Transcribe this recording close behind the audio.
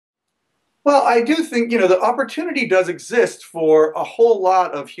Well, I do think, the opportunity does exist for a whole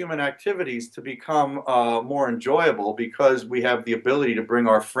lot of human activities to become more enjoyable because we have the ability to bring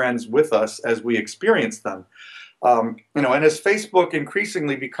our friends with us as we experience them. And as Facebook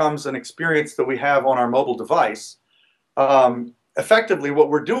increasingly becomes an experience that we have on our mobile device, effectively what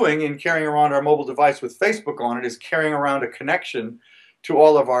we're doing in carrying around our mobile device with Facebook on it is carrying around a connection to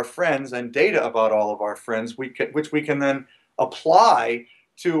all of our friends and data about all of our friends, which we can then apply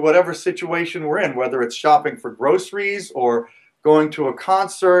to whatever situation we're in, whether it's shopping for groceries or going to a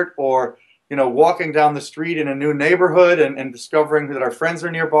concert or walking down the street in a new neighborhood and discovering that our friends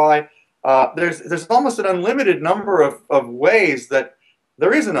are nearby. There's almost an unlimited number of ways that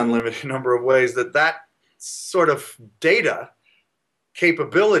there is an unlimited number of ways that that sort of data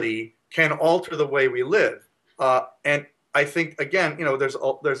capability can alter the way we live. And I think again, there's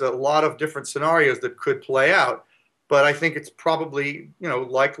a lot of different scenarios that could play out, but I think it's probably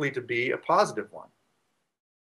likely to be a positive one.